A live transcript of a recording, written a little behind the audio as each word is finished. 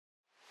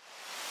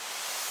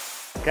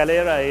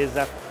Kaleyra is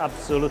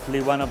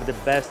absolutely one of the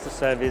best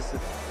service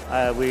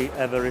we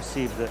ever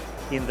received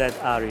in that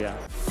area.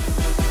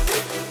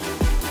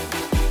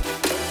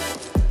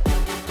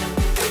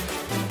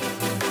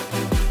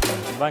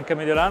 Banca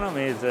Migliorati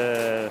is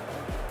a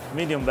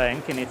medium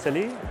bank in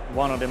Italy,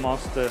 one of the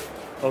most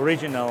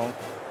original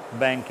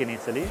bank in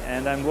Italy,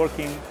 and I'm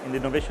working in the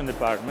innovation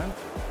department.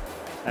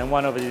 I'm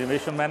one of the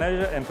innovation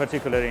managers, and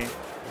particularly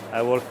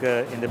I work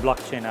in the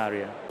blockchain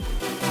area.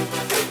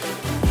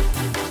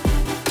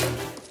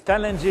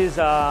 Challenges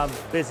are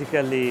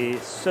basically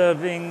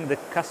serving the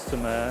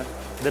customer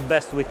the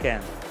best we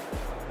can.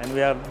 And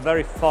we are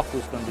very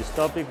focused on this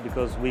topic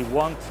because we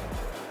want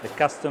the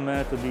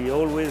customer to be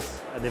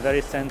always at the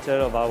very center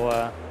of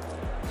our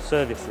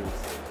services.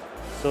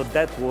 So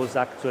that was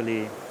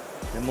actually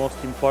the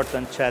most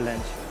important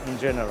challenge in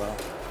general,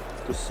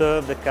 to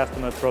serve the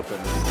customer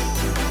properly.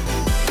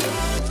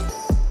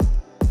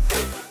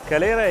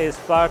 Kaleyra is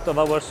part of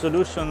our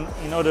solution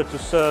in order to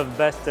serve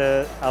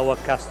better our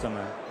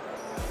customer.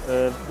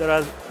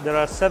 There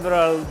are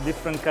several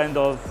different kinds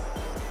of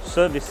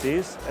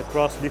services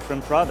across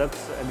different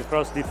products and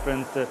across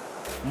different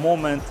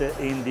moments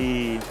in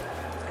the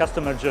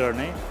customer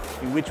journey,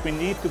 in which we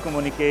need to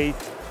communicate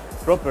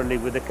properly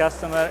with the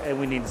customer, and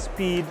we need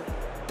speed,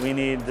 we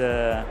need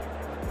an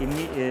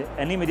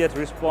immediate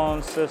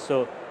response.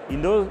 So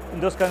in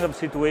those kinds of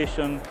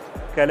situations,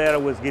 Kaleyra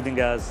was giving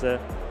us a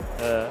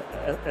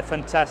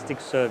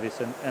fantastic service,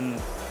 and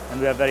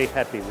we are very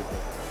happy with it.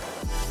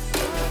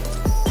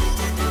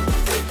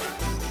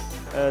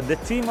 The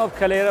team of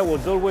Kaleyra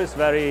was always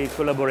very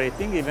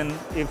collaborating, even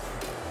if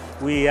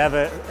we have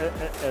a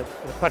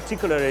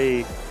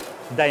particularly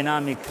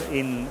dynamic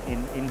in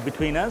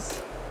between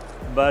us,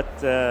 but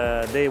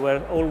they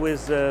were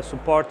always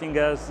supporting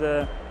us,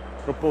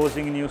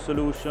 proposing new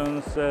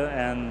solutions,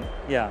 and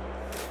yeah,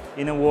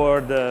 in a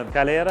word,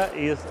 Kaleyra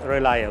is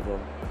reliable.